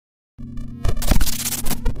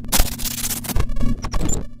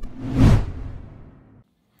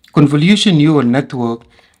Convolutional neural networks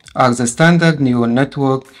are the standard neural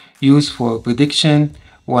network used for prediction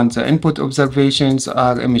when the input observations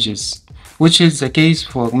are images, which is the case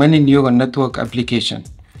for many neural network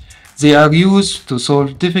applications. They are used to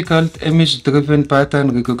solve difficult image-driven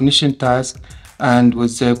pattern recognition tasks, and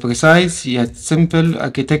with their precise yet simple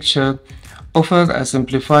architecture offer a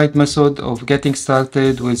simplified method of getting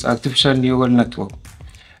started with artificial neural network.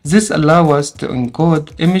 This allows us to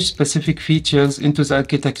encode image-specific features into the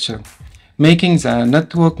architecture, making the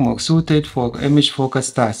network more suited for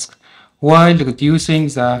image-focused tasks, while reducing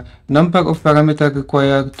the number of parameters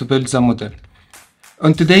required to build the model.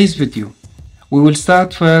 On today's video, we will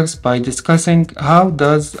start first by discussing how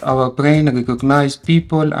does our brain recognize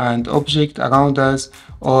people and objects around us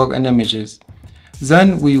or in images.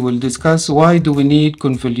 Then we will discuss why do we need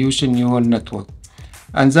convolutional neural network.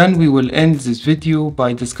 And then we will end this video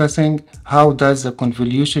by discussing how does the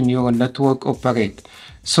convolutional neural network operate.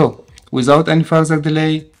 So, without any further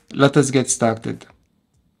delay, let us get started.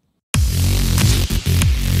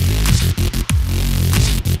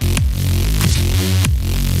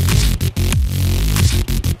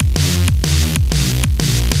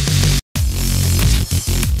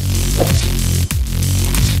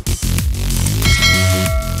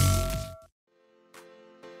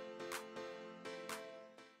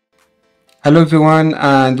 Hello everyone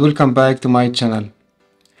and welcome back to my channel.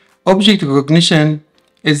 Object recognition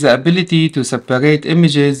is the ability to separate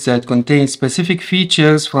images that contain specific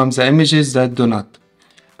features from the images that do not.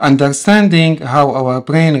 Understanding how our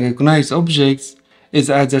brain recognizes objects is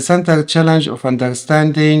at the center challenge of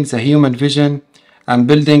understanding the human vision and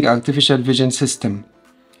building artificial vision system.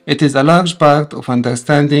 It is a large part of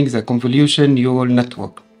understanding the convolutional neural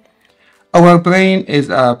network. Our brain is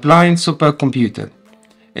a blind supercomputer.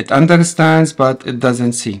 It understands but it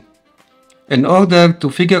doesn't see. In order to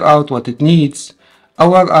figure out what it needs,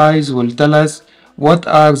 our eyes will tell us what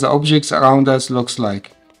are the objects around us looks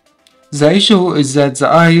like. The issue is that the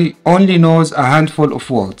eye only knows a handful of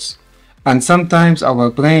words, and sometimes our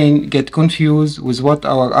brain gets confused with what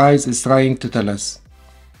our eyes is trying to tell us.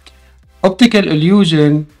 Optical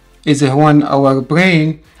illusion is when our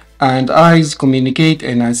brain and eyes communicate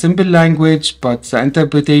in a simple language but the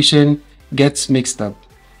interpretation gets mixed up.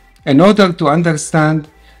 In order to understand,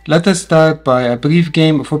 let us start by a brief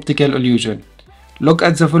game of optical illusion. Look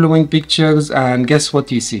at the following pictures and guess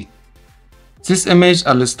what you see. This image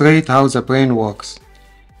illustrates how the brain works.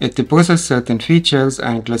 It processes certain features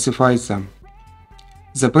and classifies them.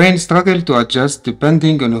 The brain struggles to adjust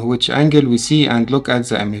depending on which angle we see and look at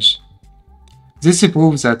the image. This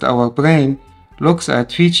proves that our brain looks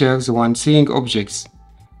at features when seeing objects.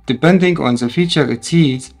 Depending on the feature it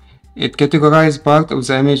sees, it categorizes part of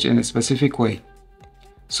the image in a specific way.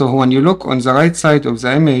 So when you look on the right side of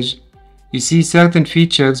the image, you see certain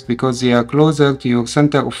features because they are closer to your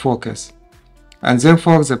center of focus, and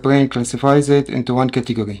therefore the brain classifies it into one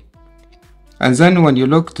category. And then when you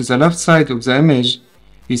look to the left side of the image,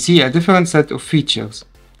 you see a different set of features,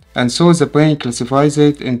 and so the brain classifies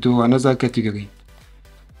it into another category.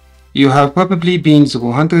 You have probably been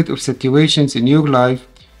through hundreds of situations in your life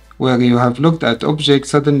where you have looked at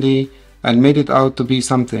objects suddenly and made it out to be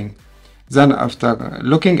something. Then after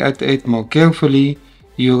looking at it more carefully,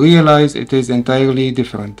 you realize it is entirely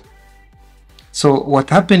different. So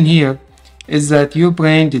what happened here is that your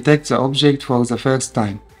brain detects the object for the first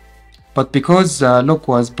time. But because the look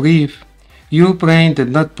was brief, your brain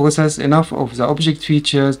did not process enough of the object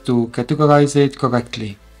features to categorize it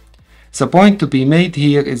correctly. The point to be made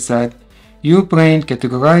here is that your brain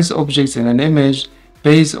categorizes objects in an image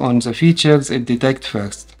based on the features it detects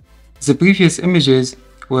first. The previous images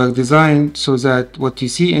were designed so that what you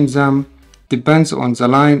see in them depends on the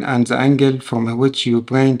line and the angle from which your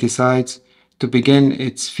brain decides to begin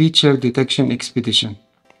its feature detection expedition.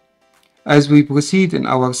 As we proceed in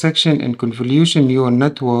our section in convolutional neural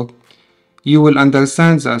network, you will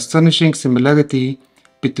understand the astonishing similarity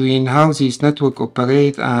between how these networks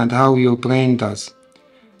operate and how your brain does.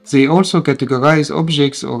 They also categorize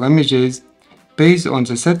objects or images based on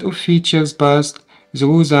the set of features passed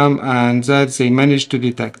through them and that they manage to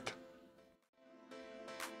detect.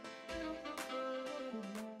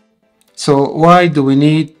 So why do we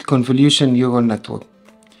need convolutional neural network?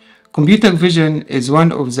 Computer vision is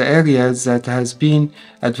one of the areas that has been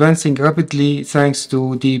advancing rapidly thanks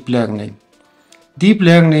to deep learning. Deep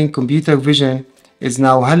learning computer vision is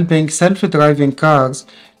now helping self-driving cars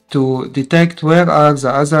to detect where are the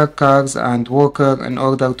other cars and workers in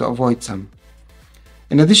order to avoid them.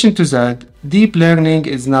 In addition to that, deep learning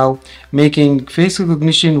is now making face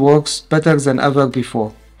recognition works better than ever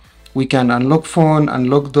before. We can unlock phone,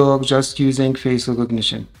 unlock door just using face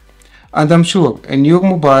recognition. And I'm sure in your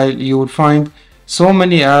mobile you will find so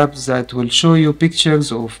many apps that will show you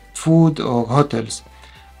pictures of food or hotels.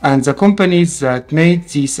 And the companies that made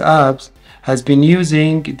these apps has been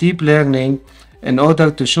using deep learning in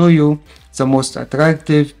order to show you the most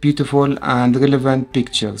attractive, beautiful, and relevant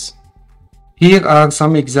pictures. Here are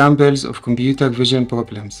some examples of computer vision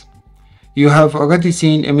problems. You have already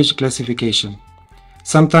seen image classification,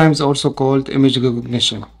 sometimes also called image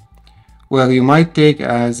recognition, where you might take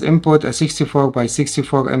as input a 64 by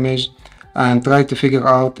 64 image and try to figure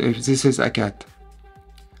out if this is a cat.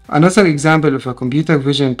 Another example of a computer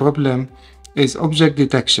vision problem is object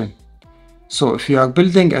detection. So if you are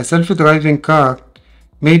building a self-driving car,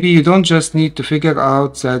 maybe you don't just need to figure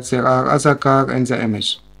out that there are other cars in the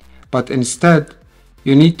image, but instead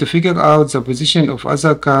you need to figure out the position of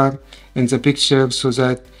other cars in the picture so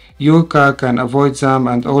that your car can avoid them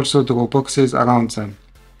and also draw boxes around them.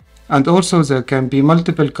 And also there can be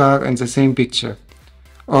multiple cars in the same picture,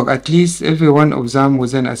 or at least every one of them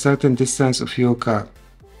within a certain distance of your car.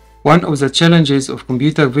 One of the challenges of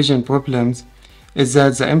computer vision problems is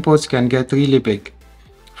that the inputs can get really big.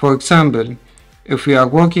 For example, if we are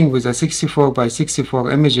working with a 64 by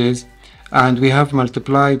 64 images and we have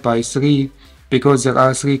multiplied by 3 because there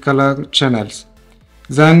are 3 color channels,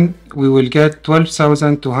 then we will get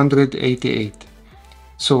 12,288.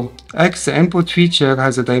 So X, the input feature,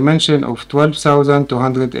 has a dimension of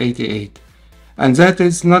 12,288, and that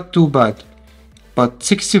is not too bad. But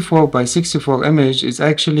 64 by 64 image is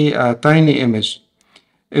actually a tiny image.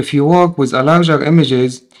 If you work with a larger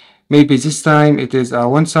images, maybe this time it is a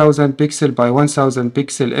 1000 pixel by 1000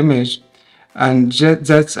 pixel image, and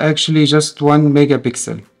that's actually just 1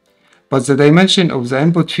 megapixel. But the dimension of the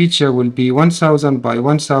input feature will be 1000 by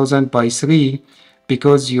 1000 by 3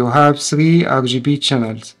 because you have 3 RGB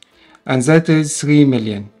channels, and that is 3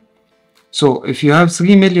 million. So if you have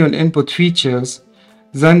 3 million input features,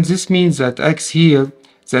 then this means that X here,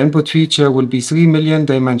 the input feature will be 3 million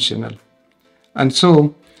dimensional. And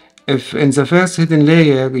so, if in the first hidden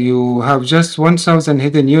layer you have just 1000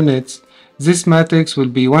 hidden units, this matrix will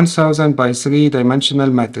be 1000 by 3 dimensional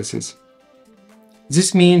matrices.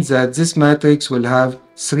 This means that this matrix will have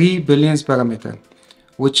 3 billion parameters,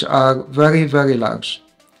 which are very large.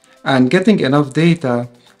 And getting enough data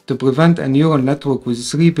to prevent a neural network with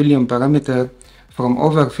 3 billion parameters from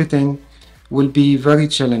overfitting will be very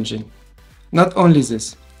challenging. Not only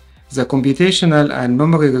this, the computational and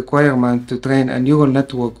memory requirement to train a neural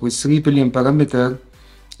network with 3 billion parameters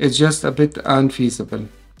is just a bit unfeasible.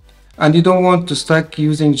 And you don't want to start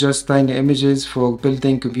using just tiny images for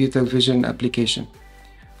building computer vision application.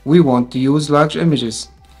 We want to use large images.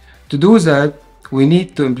 To do that, we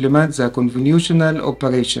need to implement the convolutional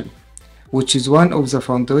operation, which is one of the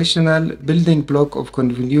foundational building blocks of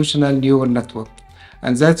convolutional neural network.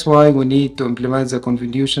 And that's why we need to implement the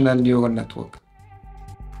convolutional neural network.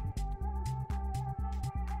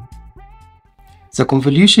 The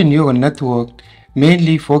convolutional neural network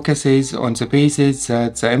mainly focuses on the basis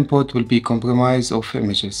that the input will be comprised of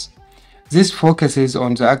images. This focuses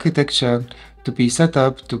on the architecture to be set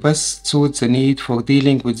up to best suit the need for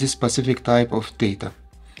dealing with this specific type of data.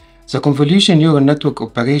 The convolutional neural network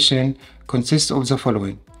operation consists of the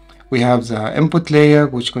following. We have the input layer,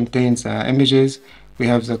 which contains the images. We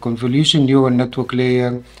have the convolutional neural network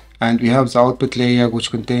layer, and we have the output layer,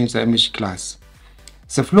 which contains the image class.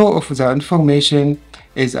 The flow of the information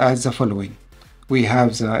is as the following. We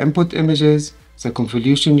have the input images, the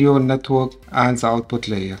convolutional neural network, and the output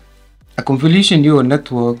layer. A convolutional neural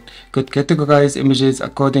network could categorize images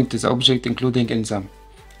according to the object included in them,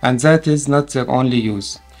 and that is not their only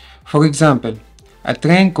use. For example, a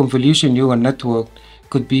trained convolutional neural network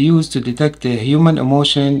could be used to detect a human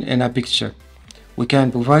emotion in a picture. We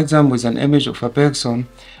can provide them with an image of a person,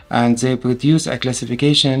 and they produce a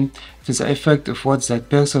classification to the effect of what that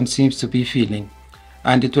person seems to be feeling,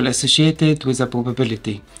 and it will associate it with a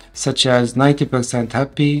probability, such as 90%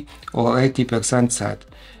 happy or 80% sad,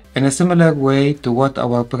 in a similar way to what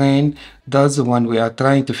our brain does when we are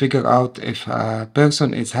trying to figure out if a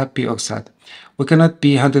person is happy or sad. We cannot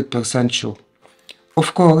be 100% sure.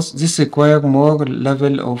 Of course, this requires more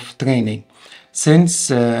level of training, since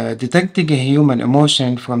detecting a human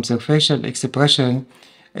emotion from their facial expression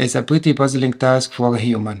is a pretty puzzling task for a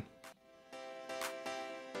human.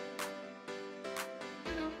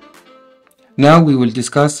 Now we will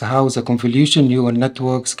discuss how the convolutional neural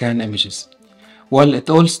network scans images. Well, it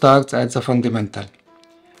all starts at the fundamental.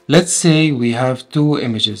 Let's say we have two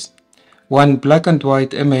images, one black and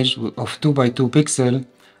white image of 2 by 2 pixel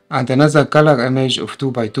and another color image of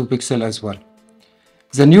 2 by 2 pixel as well.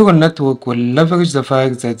 The neural network will leverage the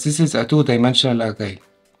fact that this is a two-dimensional array.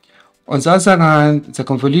 On the other hand, the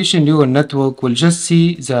convolutional neural network will just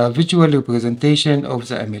see the visual representation of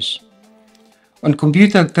the image. On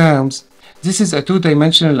computer terms, this is a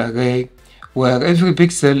two-dimensional array where every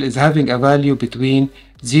pixel is having a value between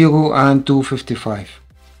 0 and 255.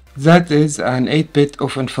 That is an 8-bit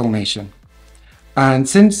of information. And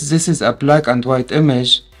since this is a black and white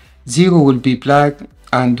image, 0 will be black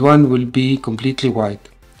and 1 will be completely white.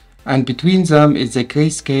 And between them is a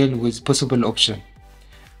grayscale with possible option.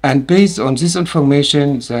 And based on this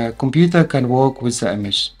information, the computer can work with the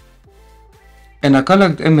image. In a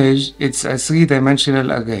colored image, it's a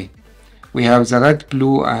three-dimensional array. We have the red,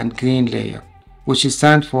 blue, and green layer, which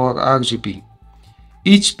stands for RGB.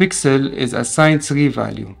 Each pixel is assigned 3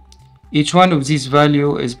 values. Each one of these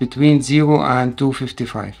values is between 0 and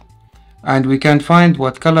 255. And we can find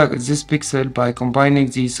what color is this pixel by combining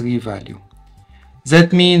these 3 values.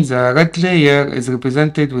 That means the red layer is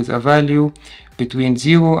represented with a value between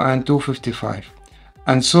 0 and 255,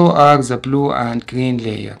 and so are the blue and green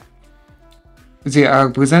layer. They are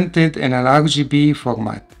presented in an RGB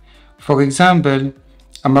format. For example,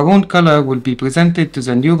 a maroon color will be presented to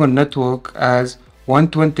the neural network as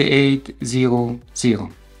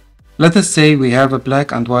 12800. Let us say we have a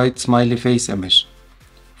black and white smiley face image.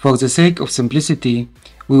 For the sake of simplicity,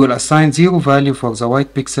 we will assign 0 value for the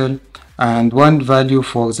white pixel and 1 value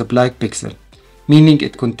for the black pixel, meaning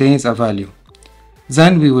it contains a value.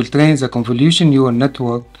 Then we will train the convolutional neural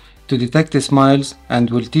network to detect the smiles and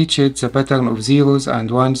will teach it the pattern of zeros and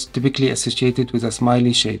ones typically associated with a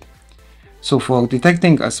smiley shape. So for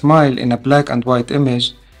detecting a smile in a black and white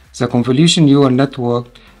image, the convolutional neural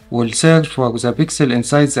network will search for the pixel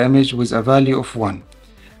inside the image with a value of 1.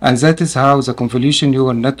 And that is how the convolutional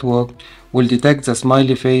neural network will detect the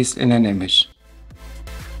smiley face in an image.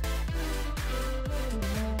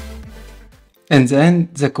 In the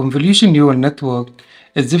end, the convolutional neural network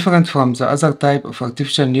is different from the other type of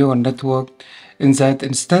artificial neural network in that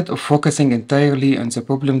instead of focusing entirely on the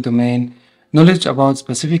problem domain, knowledge about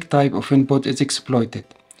specific type of input is exploited.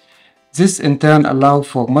 This in turn allows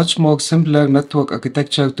for much more simpler network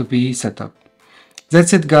architecture to be set up.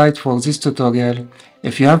 That's it guys for this tutorial.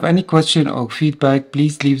 If you have any question or feedback,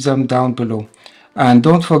 please leave them down below. And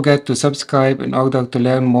don't forget to subscribe in order to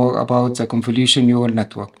learn more about the convolutional neural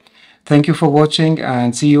network. Thank you for watching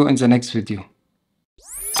and see you in the next video.